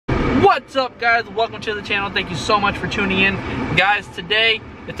What's up, guys? Welcome to the channel. Thank you so much for tuning in. Guys, today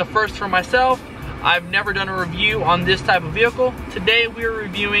it's a first for myself. I've never done a review on this type of vehicle. Today we're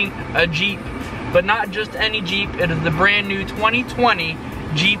reviewing a Jeep, but not just any Jeep. It is the brand new 2020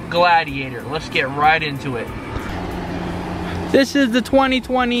 Jeep Gladiator. Let's get right into it. This is the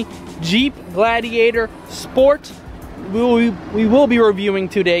 2020 Jeep Gladiator Sport. We will be reviewing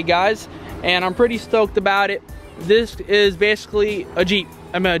today, guys, and I'm pretty stoked about it. This is basically a Jeep.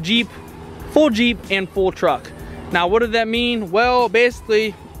 I mean, a Jeep, full Jeep and full truck. Now, what does that mean? Well,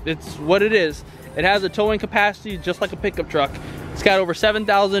 basically, it's what it is. It has a towing capacity just like a pickup truck. It's got over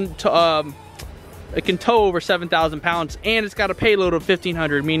 7,000, it can tow over 7,000 pounds, and it's got a payload of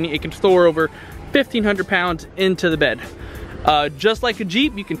 1,500, meaning it can store over 1,500 pounds into the bed. Just like a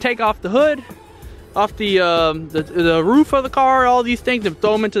Jeep, you can take off the hood, off the roof of the car, all these things, and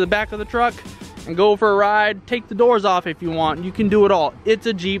throw them into the back of the truck and go for a ride. Take the doors off if you want. You can do it all. It's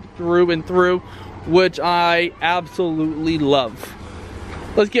a Jeep through and through, which I absolutely love.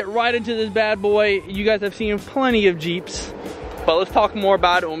 Let's get right into this bad boy. You guys have seen plenty of Jeeps, but let's talk more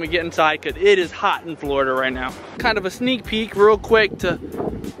about it when we get inside, because it is hot in Florida right now. Kind of a sneak peek real quick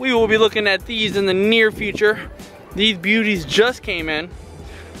we will be looking at these in the near future. These beauties just came in.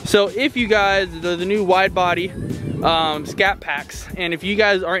 So if you guys, the new wide body scat packs, and if you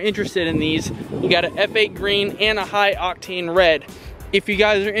guys are interested in these, you got an F8 green and a high octane red. If you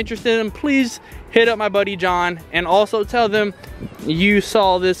guys are interested in them, please hit up my buddy John, and also tell them you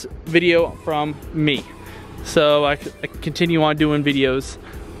saw this video from me, so I continue on doing videos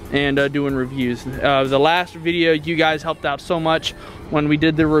and doing reviews. The last video, you guys helped out so much when we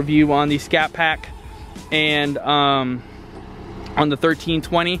did the review on the scat pack and on the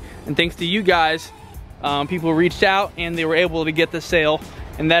 1320, and thanks to you guys, people reached out and they were able to get the sale,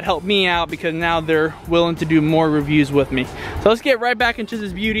 and that helped me out because now they're willing to do more reviews with me. So let's get right back into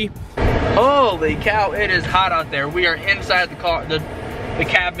this beauty. Holy cow, it is hot out there. We are inside the car, the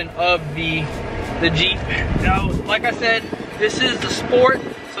cabin of the Jeep. Now, like I said, this is the Sport,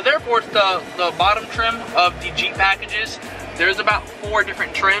 so therefore it's the bottom trim of the Jeep packages. There's about 4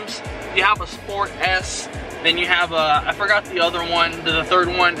 different trims. You have a Sport S, then you have a, I forgot the other one, the third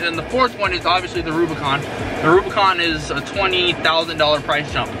one, and the fourth one is obviously the Rubicon. The Rubicon is a $20,000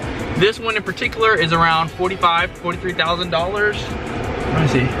 price jump. This one in particular is around $43,000. Let me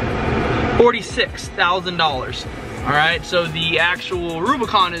see, $46,000. All right, so the actual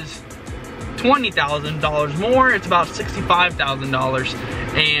Rubicon is $20,000 more. It's about $65,000.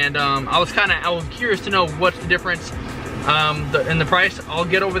 And I was curious to know what's the difference in the price. I'll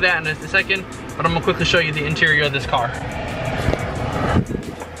get over that in a second, but I'm gonna quickly show you the interior of this car.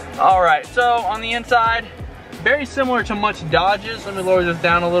 All right, so on the inside, very similar to much Dodges. Let me lower this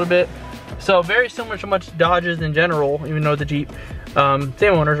down a little bit. So very similar to much Dodges in general, even though it's a Jeep.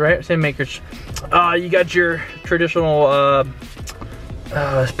 Same owners, right? Same makers. You got your traditional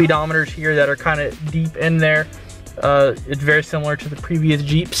speedometers here that are kind of deep in there. It's very similar to the previous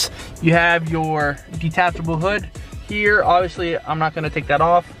Jeeps. You have your detachable hood here. Obviously, I'm not gonna take that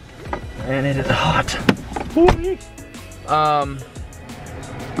off, and it is hot.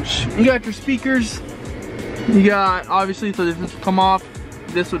 You got your speakers. You got, obviously, so this would come off,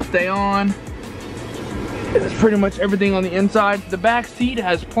 this would stay on. It's pretty much everything on the inside. The back seat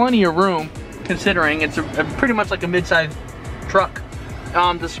has plenty of room, considering it's pretty much like a mid-sized truck.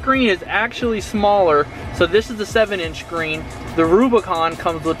 The screen is actually smaller, so this is the 7-inch screen. The Rubicon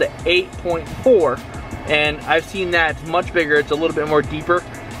comes with the 8.4, and I've seen that it's much bigger. It's a little bit more deeper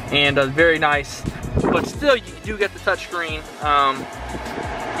and very nice. But still, you do get the touch screen,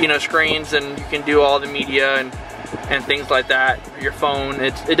 you know, screens, and you can do all the media and things like that. Your phone,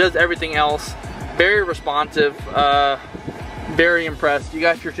 it does everything else. Very responsive, very impressed. You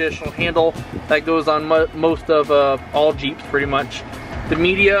got your traditional handle that goes on most of all Jeeps pretty much. The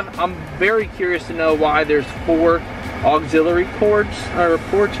media, I'm very curious to know why there's 4 auxiliary cords or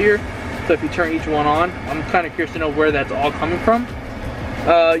ports here. So if you turn each one on, I'm kind of curious to know where that's all coming from.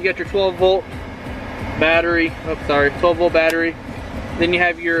 You got your 12-volt battery. Oh, sorry, 12-volt battery. Then you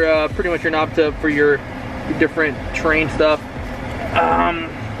have your pretty much your knob for your different terrain stuff.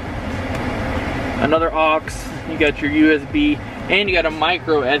 Another aux. You got your USB, and you got a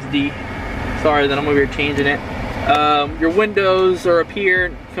micro SD. Sorry that I'm over here changing it. Your windows are up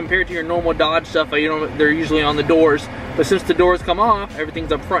here compared to your normal Dodge stuff. They're usually on the doors, but since the doors come off,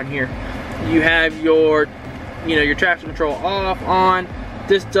 everything's up front here. You have your, your traction control off, on.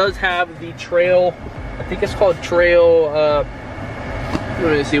 This does have the trail. I think it's called trail.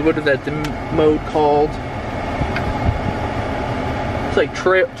 Let me see. What is that mode called? It's like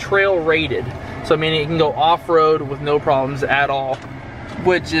trail rated. So I mean, it can go off-road with no problems at all.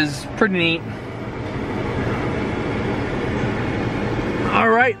 which is pretty neat. All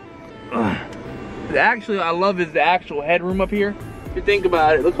right. Actually, I love is the actual headroom up here. If you think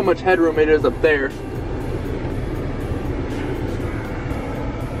about it, look how much headroom it is up there.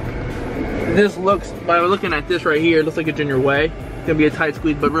 This looks, by looking at this right here, it looks like it's in your way. It's gonna be a tight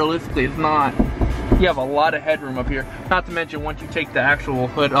squeeze, but realistically it's not. You have a lot of headroom up here. Not to mention, once you take the actual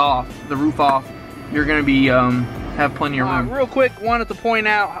hood off, the roof off, you're gonna be have plenty of room. Real quick, wanted to point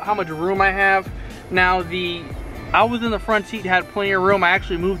out how much room I have. Now I was in the front seat, had plenty of room. I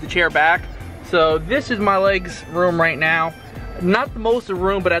actually moved the chair back. So this is my legs room right now. Not the most of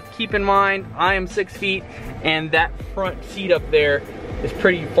room, but keep in mind, I am 6 feet and that front seat up there is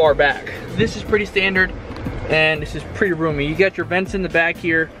pretty far back. This is pretty standard and this is pretty roomy. You got your vents in the back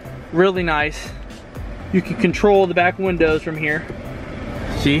here, really nice. You can control the back windows from here.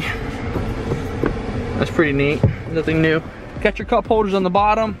 See? That's pretty neat, nothing new. Got your cup holders on the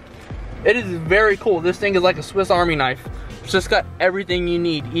bottom. It is very cool. This thing is like a Swiss Army knife. It's just got everything you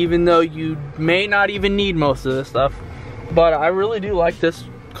need, even though you may not even need most of this stuff. But I really do like this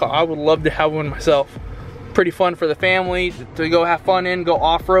car. I would love to have one myself. Pretty fun for the family to go have fun in, go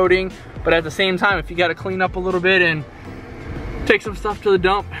off-roading. But at the same time, if you got to clean up a little bit and take some stuff to the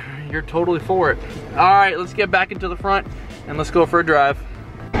dump, you're totally for it. All right, let's get back into the front and let's go for a drive.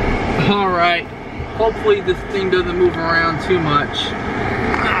 All right, hopefully this thing doesn't move around too much.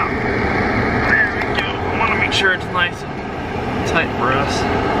 There we go. I want to make sure it's nice and tight for us.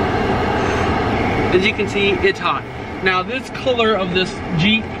 As you can see, it's hot. Now this color of this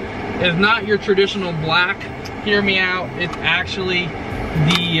Jeep is not your traditional black. Hear me out. It's actually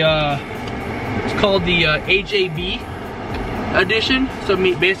the it's called the HAB edition. So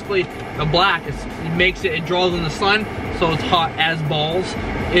basically the black it draws in the sun, so it's hot as balls.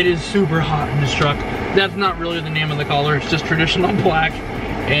 It is super hot in this truck. That's not really the name of the color. It's just traditional black.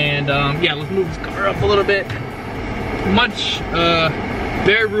 And yeah, let's move this car up a little bit.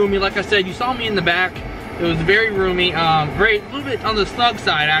 Very roomy. Like I said, you saw me in the back. It was very roomy, a little bit on the snug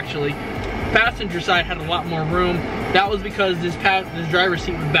side actually. Passenger side had a lot more room. That was because this driver's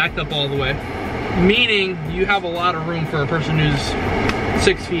seat was backed up all the way. Meaning you have a lot of room for a person who's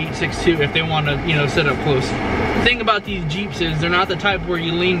 6 feet, 6'2", if they want to, you know, sit up close. The thing about these Jeeps is they're not the type where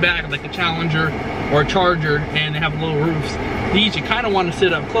you lean back like a Challenger or a Charger and they have low roofs. These you kind of want to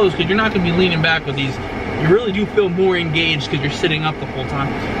sit up close because you're not going to be leaning back with these. You really do feel more engaged because you're sitting up the whole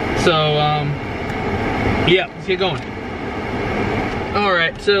time. So, yeah, let's get going. All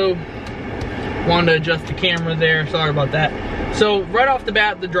right, so wanted to adjust the camera there. Sorry about that. So right off the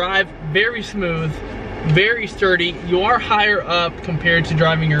bat, the drive, very smooth, very sturdy. You are higher up compared to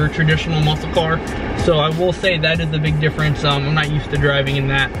driving your traditional muscle car. So I will say that is the big difference. I'm not used to driving in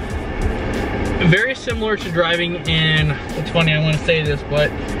that. Very similar to driving in, it's funny I want to say this,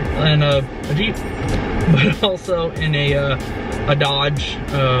 but in a Jeep, but also in a Dodge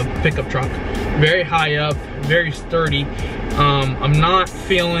pickup truck. Very high up, very sturdy. I'm not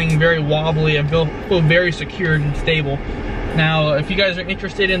feeling very wobbly. I feel very secure and stable. Now, if you guys are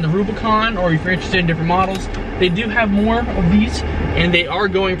interested in the Rubicon or if you're interested in different models, they do have more of these and they are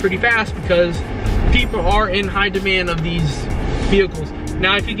going pretty fast because people are in high demand of these vehicles.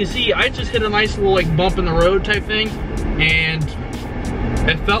 Now, if you can see, I just hit a nice little like bump in the road type thing and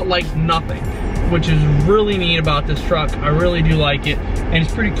it felt like nothing, which is really neat about this truck. I really do like it. And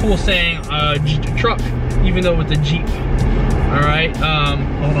it's pretty cool saying truck, even though it's a Jeep. All right,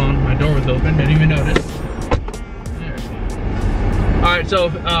 hold on, my door was open, didn't even notice. All right, so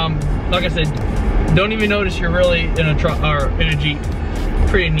like I said, don't even notice you're really in a truck or in a Jeep.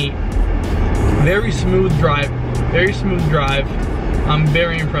 Pretty neat. Very smooth drive, very smooth drive. I'm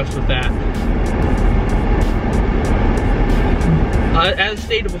very impressed with that. As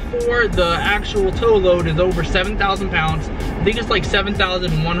stated before, the actual tow load is over 7,000 pounds. I think it's like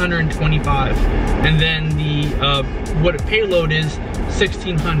 7,125. And then the what payload is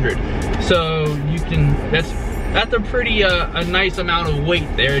 1,600. So you can, that's a pretty a nice amount of weight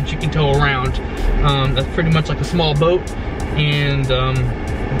there that you can tow around. That's pretty much like a small boat. And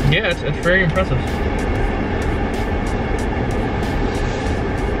yeah, it's very impressive.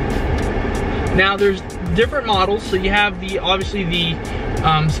 Now there's different models. So you have obviously the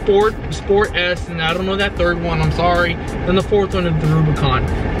Sport S, and I don't know that third one, I'm sorry. Then the fourth one is the Rubicon.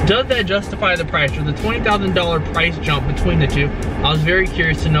 Does that justify the price, or the $20,000 price jump between the two? I was very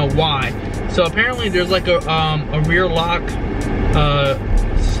curious to know why. So apparently there's like a rear lock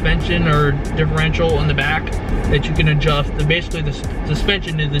suspension or differential on the back that you can adjust. Basically the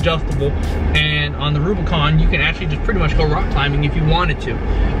suspension is adjustable, and on the Rubicon you can actually just pretty much go rock climbing if you wanted to.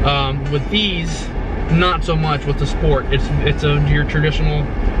 With these, Not so much with the Sport. It's your traditional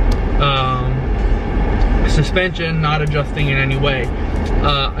suspension, not adjusting in any way.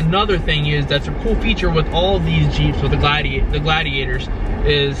 Another thing is, that's a cool feature with all of these Jeeps, with the Gladiators,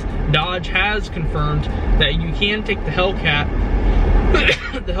 is Dodge has confirmed that you can take the Hellcat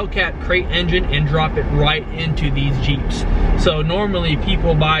the Hellcat crate engine and drop it right into these Jeeps. So normally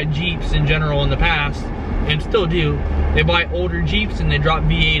people buy Jeeps in general in the past, and still do, they buy older Jeeps and they drop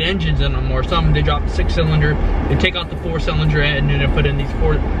V8 engines in them, or some they drop 6-cylinder, they take out the 4-cylinder engine and put in these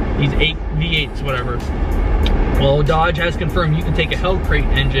 8 V8s, whatever. Well, Dodge has confirmed you can take a Hell crate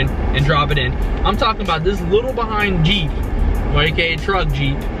engine and drop it in. I'm talking about this little behind Jeep, or aka truck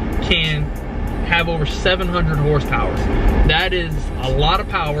Jeep, can have over 700 horsepower. That is a lot of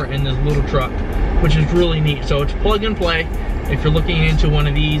power in this little truck, which is really neat. So it's plug and play if you're looking into one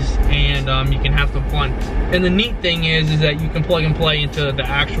of these, and you can have some fun. And the neat thing is that you can plug and play into the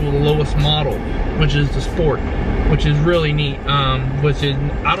actual lowest model, which is the Sport, which is really neat. Which is,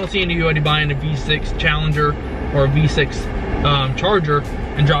 I don't see anybody buying a V6 Challenger or a V6 Charger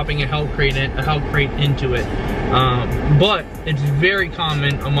and dropping a Hell crate into it. But it's very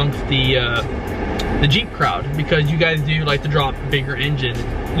common amongst the Jeep crowd, because you guys do like to drop bigger engines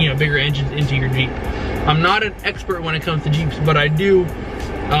into your Jeep. I'm not an expert when it comes to Jeeps, but I do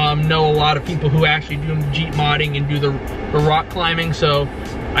know a lot of people who actually do Jeep modding and do the rock climbing, so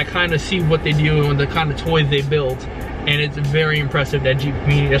I kind of see what they do and the kind of toys they build, and it's very impressive, that Jeep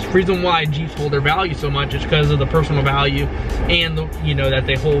community. That's the reason why Jeeps hold their value so much, is because of the personal value and the, that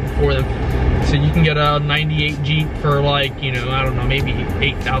they hold for them. So you can get a 98 Jeep for like, I don't know, maybe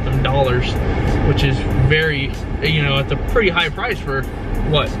 $8,000, which is very, it's a pretty high price for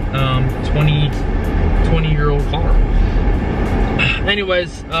what, 20-year-old car.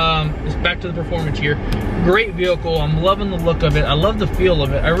 Anyways, it's back to the performance here. Great vehicle. I'm loving the look of it. I love the feel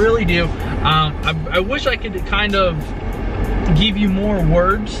of it. I really do. I wish I could kind of give you more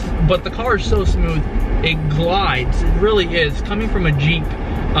words, but the car is so smooth. It glides. It really is. Coming from a Jeep,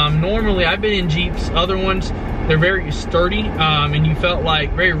 normally I've been in Jeeps, other ones, they're very sturdy, and you felt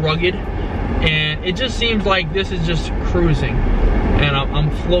like very rugged, and it just seems like this is just cruising, and I'm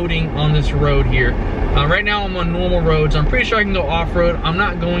floating on this road here. Right now I'm on normal roads. I'm pretty sure I can go off-road. I'm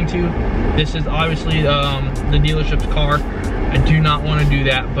not going to. This is obviously the dealership's car. I do not want to do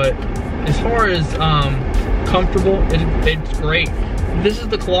that, but as far as comfortable, it's great. This is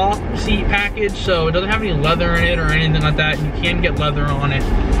the cloth seat package, so it doesn't have any leather in it or anything like that. You can get leather on it,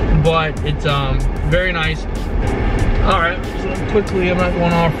 but it's very nice. All right, so quickly, I'm not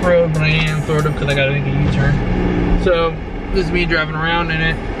going off-road, but I am sort of, because I gotta make a U-turn. So this is me driving around in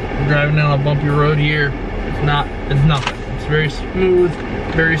it. I'm driving down a bumpy road here. It's nothing. It's very smooth,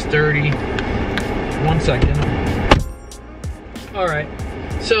 very sturdy. 1 second. All right,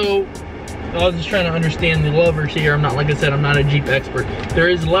 so I was just trying to understand the levers here. I'm not, like I said, I'm not a Jeep expert. There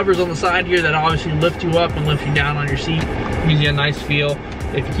is levers on the side here that obviously lift you up and lift you down on your seat. Gives you a nice feel.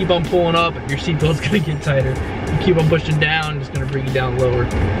 If you keep on pulling up, your seatbelt's gonna get tighter. If you keep on pushing down, it's gonna bring you down lower. You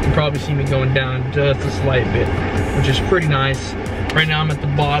can probably see me going down just a slight bit, which is pretty nice. Right now I'm at the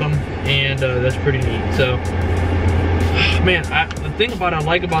bottom, and that's pretty neat. So, man, the thing I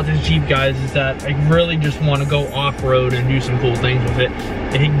like about this Jeep, guys, is that I really just want to go off-road and do some cool things with it.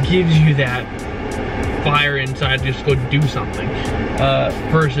 It gives you that fire inside to just go do something.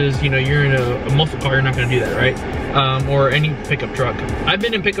 Versus, you're in a muscle car, you're not going to do that, right? Or any pickup truck. I've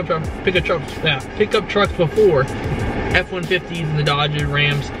been in pickup trucks before. F-150s and the Dodge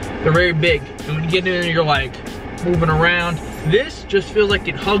Rams, they're very big. And when you get in there, you're like moving around. This just feels like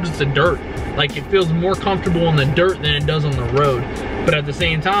it hugs the dirt. Like, it feels more comfortable in the dirt than it does on the road. But at the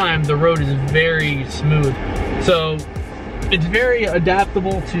same time, the road is very smooth. So it's very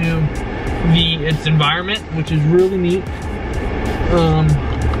adaptable to its environment, which is really neat.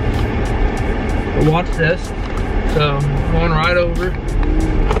 Watch this. So I'm going right over,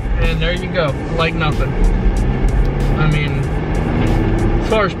 and there you go, like nothing. I mean, as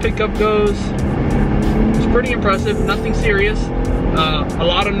far as pickup goes, it's pretty impressive. Nothing serious. A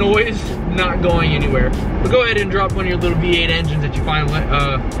lot of noise, not going anywhere. But go ahead and drop one of your little V8 engines that you find,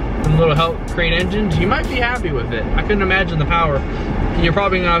 some little Hell crate engines. You might be happy with it. I couldn't imagine the power. You're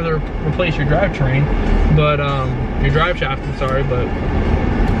probably gonna have to replace your drivetrain, but your drive shaft, I'm sorry. But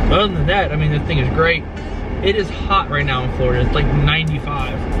other than that, I mean, this thing is great. It is hot right now in Florida. It's like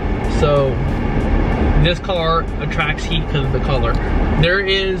 95. So this car attracts heat because of the color. There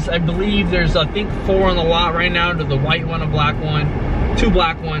is, I believe there's, I think 4 on the lot right now. There's the white one, a black one, 2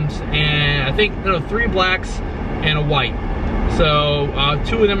 black ones, and I think 3 blacks and a white. So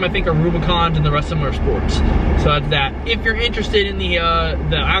 2 of them I think are Rubicons and the rest of them are sports. So that's that. If you're interested in the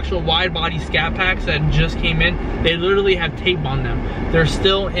actual wide body scat packs that just came in, they literally have tape on them. They're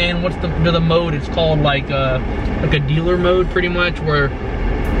still in what's the mode? It's called like a dealer mode, pretty much, where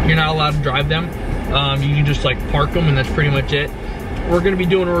you're not allowed to drive them. You can just like park them and that's pretty much it. We're going to be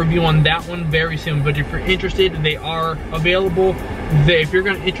doing a review on that one very soon, but if you're interested, they are available. If you're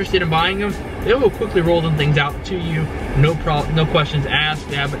interested in buying them, they will quickly roll them things out to you. No problem, no questions asked.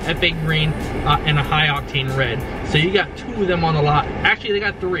 They have an F8 green and a high octane red. So you got 2 of them on the lot. Actually, they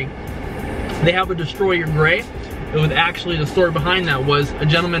got 3. They have a Destroyer gray. It was actually, the story behind that was a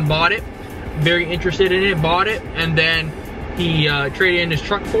gentleman bought it, very interested in it, bought it, and then he traded in his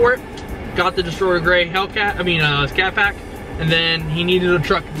truck for it, got the Destroyer gray scat pack, and then he needed a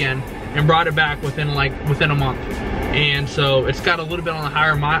truck again and brought it back within a month. And so it's got a little bit on the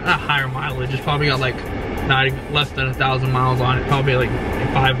not higher mileage. It's probably got like not even less than 1,000 miles on it, probably like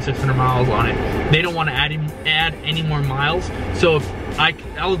 500 or 600 miles on it. They don't want to add any more miles. So if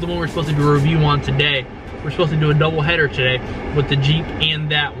that was the one we're supposed to do a review on today. We're supposed to do a double header today with the Jeep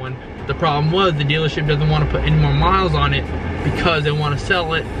and that one. But the problem was the dealership doesn't want to put any more miles on it because they want to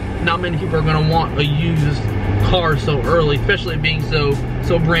sell it. Not many people are going to want a used car so early, especially being so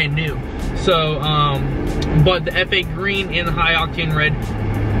brand new. So but the F8 green and the high octane red,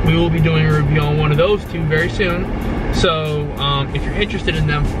 we will be doing a review on one of those 2 very soon. So if you're interested in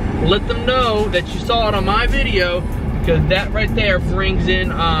them, let them know that you saw it on my video, because that right there brings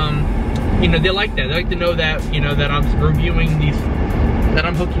in you know, they like that. They like to know that, you know, that I'm reviewing these, that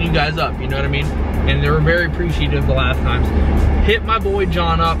I'm hooking you guys up, you know what I mean? And they were very appreciative the last times. Hit my boy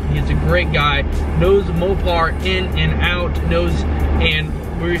John up. He's a great guy, knows Mopar in and out, and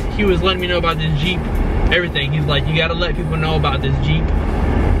he was letting me know about this Jeep, everything. He's like, you gotta let people know about this Jeep.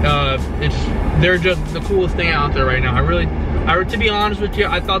 They're just the coolest thing out there right now. To be honest with you,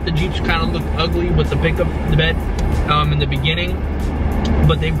 I thought the Jeeps kind of looked ugly with the pickup, the bed, in the beginning,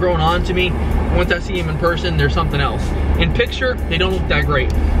 but they've grown on to me. Once I see them in person, they're something else. In picture, they don't look that great,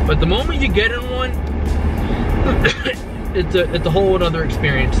 but the moment you get in one, it's a whole other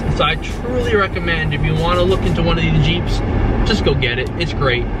experience. So I truly recommend, if you want to look into one of these Jeeps, just go get it. It's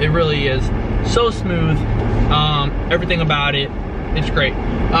great. It really is. So smooth. Everything about it, it's great.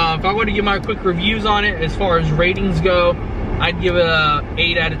 If I were to give my quick reviews on it, as far as ratings go, I'd give it a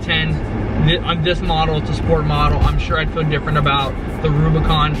 8 out of 10. On this model, it's a sport model. I'm sure I'd feel different about the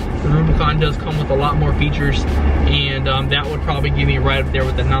Rubicon. The Rubicon does come with a lot more features, and that would probably give me right up there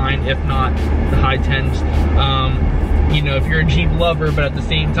with the 9, if not the high 10s. You know, if you're a Jeep lover, but at the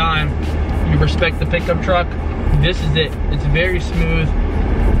same time, you respect the pickup truck, this is it. It's very smooth,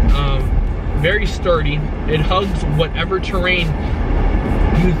 very sturdy. It hugs whatever terrain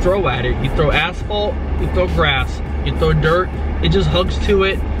you throw at it. You throw asphalt, you throw grass, you throw dirt, it just hugs to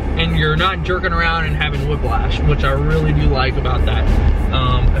it, and you're not jerking around and having whiplash, which I really do like about that.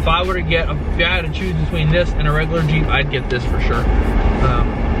 If I had to choose between this and a regular Jeep, I'd get this for sure.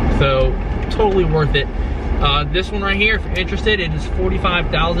 So totally worth it. This one right here, if you're interested, it is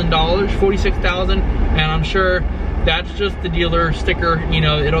 $45,000, $46,000, and I'm sure that's just the dealer sticker. You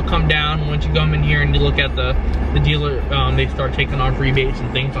know, it'll come down once you come in here and you look at the dealer. They start taking on rebates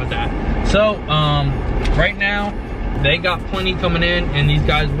and things like that. So right now, they got plenty coming in, and these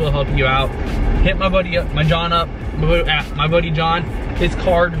guys will help you out. Hit my buddy up, my buddy John. His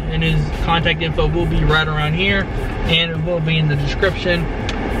card and his contact info will be right around here, and it will be in the description.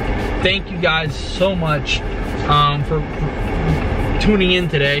 Thank you guys so much for tuning in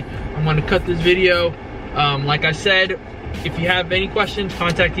today. I'm going to cut this video. Like I said, if you have any questions,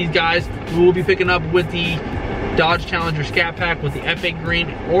 contact these guys. We will be picking up with the Dodge Challenger Scat Pack with the F8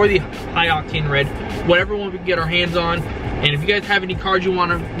 green or the high octane red, whatever one we can get our hands on. And if you guys have any cars you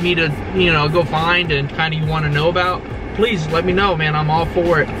want me to, you know, go find and kind of you want to know about, please let me know, man. I'm all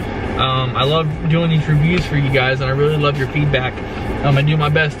for it. I love doing these reviews for you guys, and I really love your feedback. I do my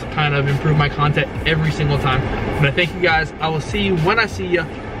best to kind of improve my content every single time. But I thank you guys. I will see you when I see you.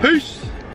 Peace.